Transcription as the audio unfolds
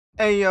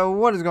Hey yo,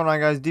 what is going on,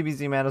 guys?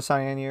 dbzmando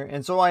signing in here,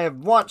 and so I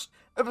have watched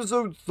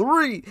episode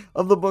 3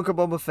 of the Book of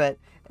Boba Fett,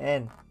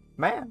 and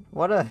man,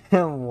 what a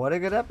what a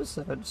good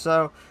episode.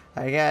 So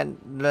again,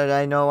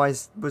 I know I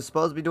was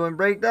supposed to be doing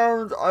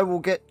breakdowns. I will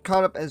get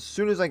caught up as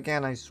soon as I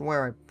can. I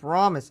swear, I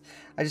promise.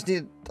 I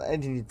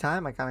need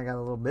time. I kind of got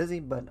a little busy,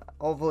 but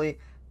hopefully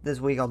this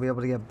week I'll be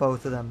able to get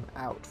both of them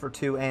out for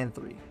 2 and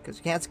 3, because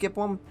you can't skip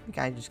one. You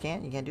can't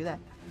do that.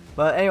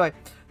 But anyway,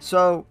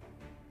 so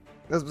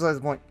that's besides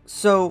the point.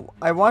 So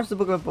I watched the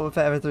Book of Boba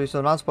Fett episode 3,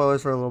 so not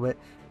spoilers for a little bit.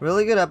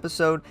 Really good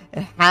episode.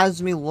 It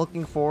has me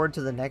looking forward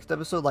to the next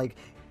episode. Like,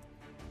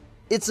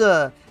 it's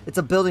a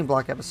building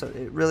block episode.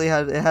 It really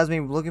has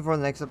me looking forward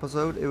to the next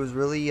episode. It was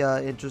really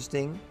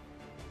interesting.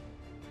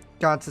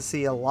 Got to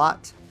see a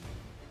lot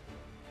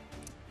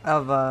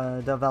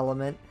of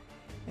development,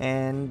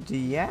 and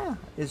yeah,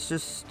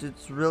 it's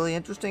really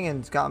interesting,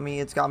 and it's got me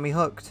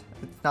hooked.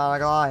 It's not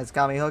gonna lie, it's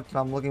got me hooked, and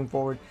I'm looking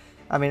forward.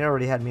 I mean, it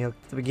already had me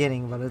hooked at the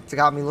beginning, but it's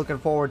got me looking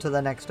forward to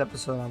the next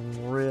episode.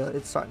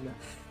 It's starting to,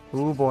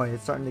 oh boy,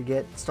 it's starting to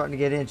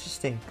get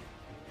interesting.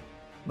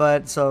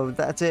 But so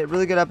that's it.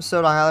 Really good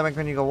episode. I highly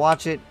recommend you go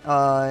watch it.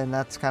 And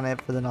that's kind of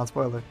it for the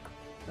non-spoiler.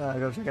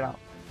 Go check it out.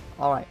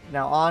 All right,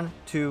 now on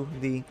to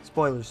the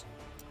spoilers.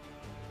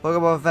 Book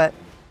of Boba Fett.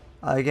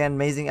 Again,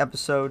 amazing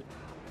episode.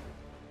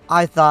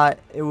 I thought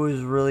it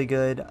was really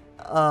good.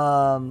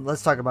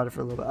 Let's talk about it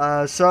for a little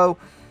bit. So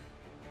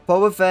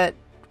Boba Fett.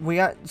 We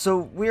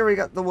already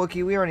got the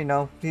Wookiee. We already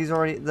know. He's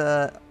already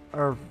dang,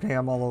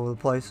 I'm all over the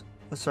place.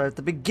 Let's start at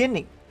the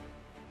beginning.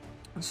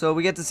 So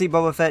we get to see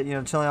Boba Fett,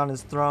 chilling on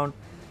his throne.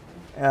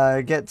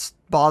 Gets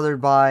bothered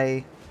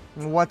by,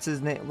 what's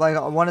his name?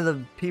 Like, one of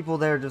the people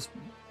there, just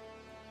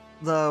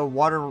the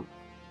water.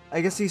 I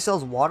guess he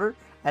sells water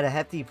at a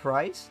hefty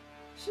price.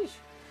 Sheesh.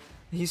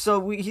 He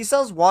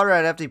sells water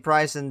at a hefty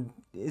price, and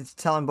it's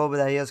telling Boba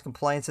that he has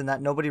complaints and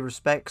that nobody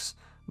respects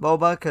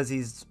Boba because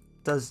he's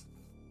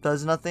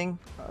does nothing,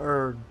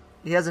 or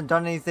he hasn't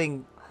done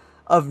anything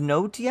of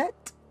note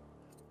yet.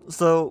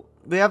 So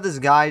we have this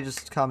guy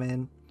just come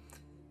in,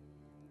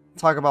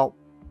 talk about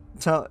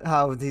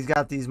how he's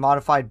got these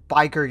modified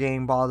biker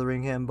gang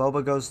bothering him.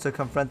 Boba goes to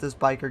confront this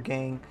biker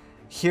gang.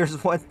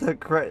 Here's what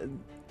the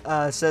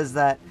says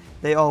that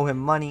they owe him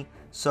money,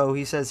 so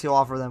he says he'll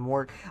offer them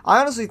work.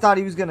 I honestly thought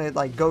he was gonna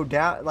go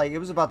down, like it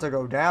was about to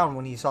go down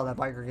when he saw that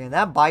biker gang.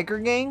 That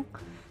biker gang,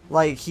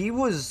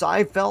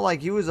 I felt like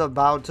he was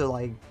about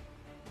to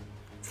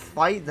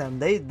fight them.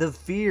 The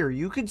fear,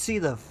 you could see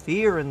the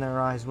fear in their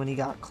eyes when he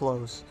got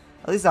close.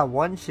 At least that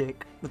one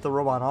chick with the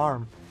robot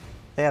arm.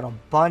 They had a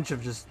bunch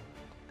of just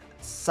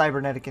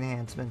cybernetic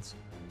enhancements.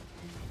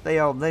 They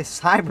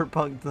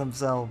cyberpunked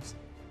themselves.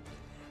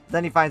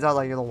 Then he finds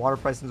out the water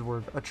prices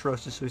were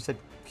atrocious,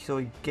 so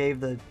he gave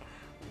the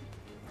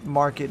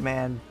market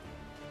man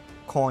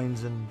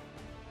coins and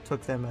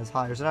took them as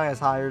hires. So now he has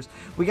hires.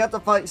 We got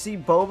to see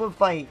Boba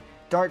fight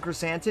Dark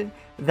Chrysanthemum.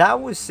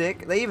 That was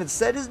sick. They even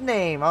said his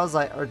name. I was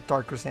like, or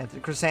Dark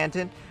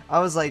Chrysanthemum. I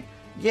was like,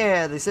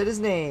 yeah, they said his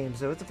name,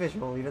 so it's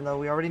official, even though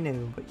we already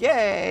knew. But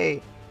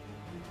yay!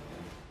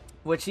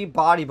 Which he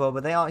body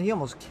Boba. He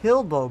almost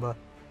killed Boba.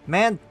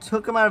 Man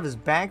took him out of his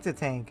back to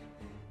tank,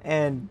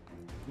 and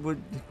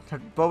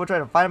Boba tried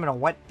to fight him in a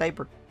wet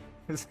diaper.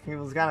 It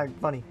was kind of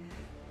funny.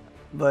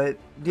 But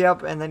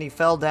yep, and then he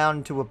fell down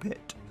into a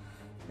pit,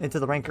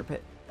 into the Rancor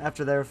pit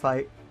after their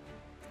fight.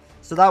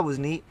 So that was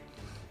neat.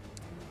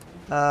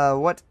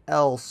 What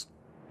else?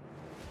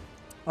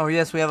 Oh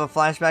yes, we have a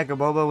flashback of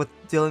Boba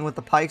dealing with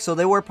the Pikes. So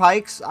they were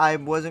Pikes. I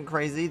wasn't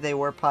crazy. They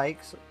were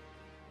Pikes.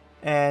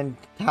 And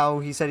how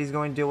he said he's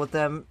going to deal with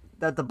them.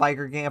 That the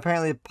biker gang.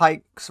 Apparently the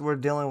Pikes were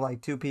dealing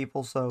with 2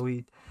 people. So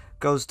he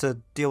goes to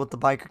deal with the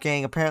biker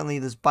gang. Apparently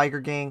this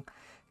biker gang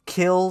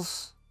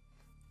kills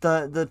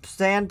the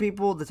Sand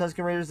people. The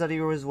Tusken Raiders that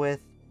he was with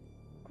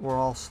were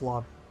all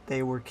slaughtered.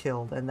 They were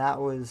killed. And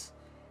that was,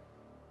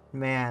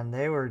 man,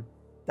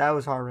 that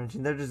was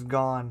heart-wrenching. They're just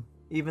gone.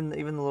 Even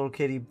the little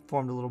kid he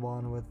formed a little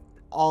bond with.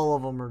 All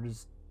of them are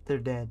they're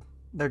dead.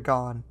 They're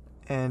gone.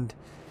 And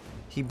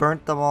he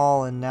burnt them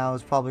all, and now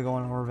is probably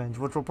going on revenge.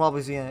 Which we'll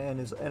probably see in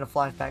a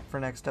flashback for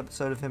next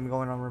episode of him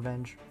going on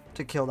revenge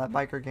to kill that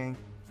biker gang.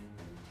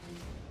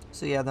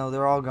 So yeah, no,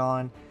 they're all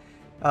gone.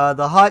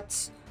 The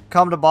Hutts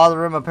come to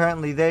bother him.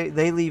 Apparently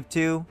they leave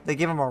too. They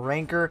give him a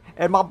Rancor.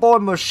 And my boy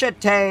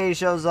Machete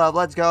shows up.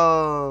 Let's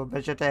go,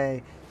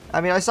 Machete. I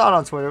mean, I saw it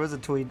on Twitter. It was a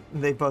tweet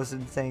they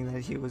posted saying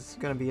that he was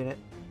going to be in it.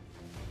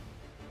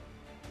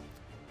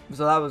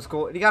 So that was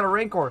cool. And he got a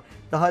Rancor.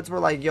 The Hutts were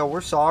like, yo,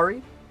 we're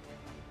sorry.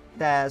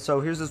 So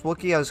here's this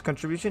Wookiee as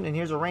contribution, and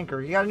here's a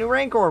Rancor. He got a new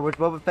Rancor, which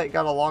Boba Fett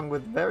got along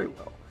with very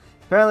well.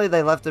 Apparently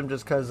they left him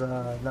just because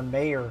the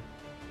mayor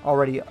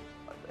already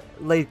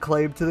laid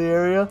claim to the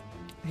area.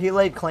 He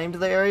laid claim to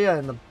the area,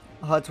 and the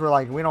Hutts were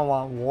like, we don't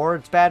want war.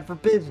 It's bad for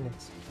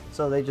business.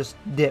 So they just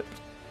dipped.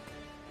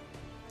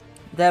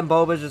 Then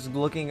Boba's just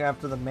looking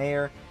after the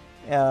mayor,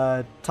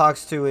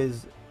 talks to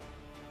his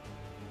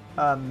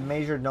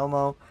Major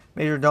Domo.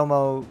 Major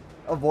Domo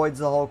avoids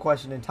the whole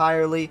question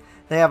entirely.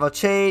 They have a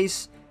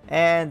chase.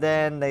 And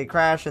then they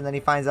crash, and then he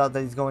finds out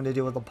that he's going to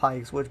deal with the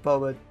Pikes, which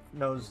Boba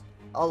knows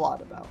a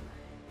lot about.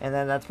 And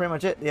then that's pretty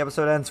much it. The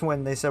episode ends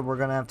when they said we're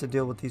going to have to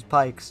deal with these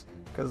Pikes,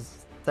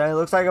 because it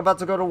looks like about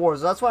to go to war.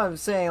 So that's why I'm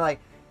saying, like,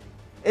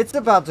 it's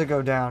about to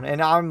go down,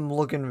 and I'm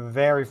looking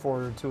very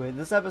forward to it.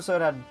 This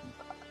episode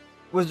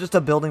was just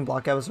a building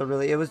block episode,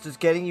 really. It was just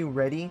getting you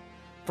ready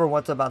for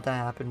what's about to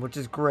happen, which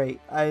is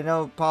great. I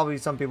know probably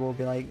some people will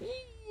be like,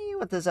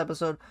 with this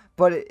episode,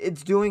 but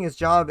it's doing its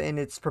job, and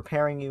it's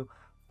preparing you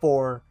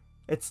for...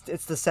 It's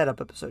the setup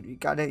episode. You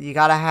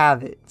gotta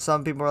have it.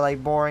 Some people are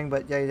like boring,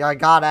 but yeah, I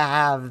gotta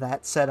have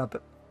that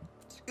setup.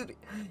 Excuse me.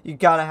 You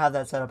gotta have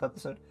that setup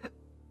episode.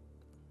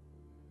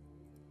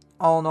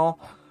 All in all,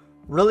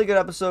 really good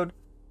episode.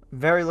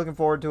 Very looking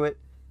forward to it.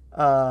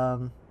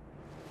 Very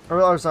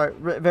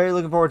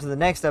looking forward to the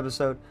next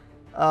episode.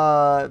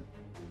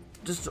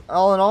 Just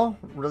all in all,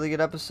 really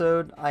good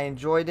episode. I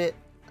enjoyed it.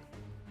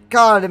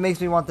 God, it makes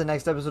me want the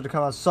next episode to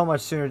come out so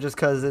much sooner, just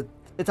because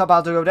it's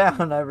about to go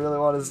down. I really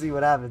want to see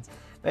what happens.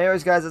 But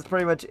anyways, guys, that's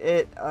pretty much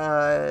it.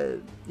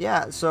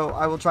 Yeah, so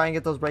I will try and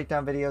get those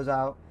breakdown videos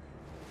out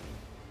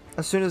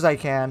as soon as I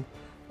can.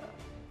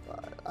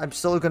 I'm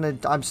still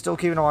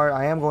keeping an eye.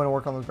 I am going to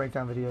work on those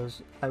breakdown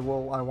videos. I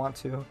want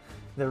to.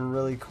 They're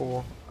really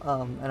cool.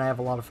 And I have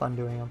a lot of fun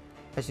doing them.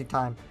 I just need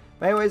time.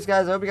 But anyways,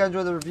 guys, I hope you guys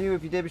enjoyed the review.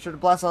 If you did, be sure to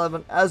blast that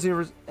like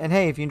button. And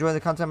hey, if you enjoy the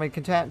content on my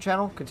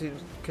channel,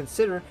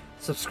 consider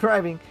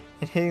subscribing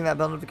and hitting that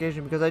bell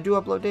notification, because I do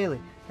upload daily.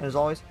 And as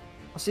always,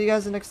 I'll see you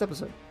guys in the next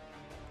episode.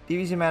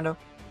 dbzmando,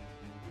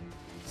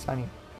 signing off.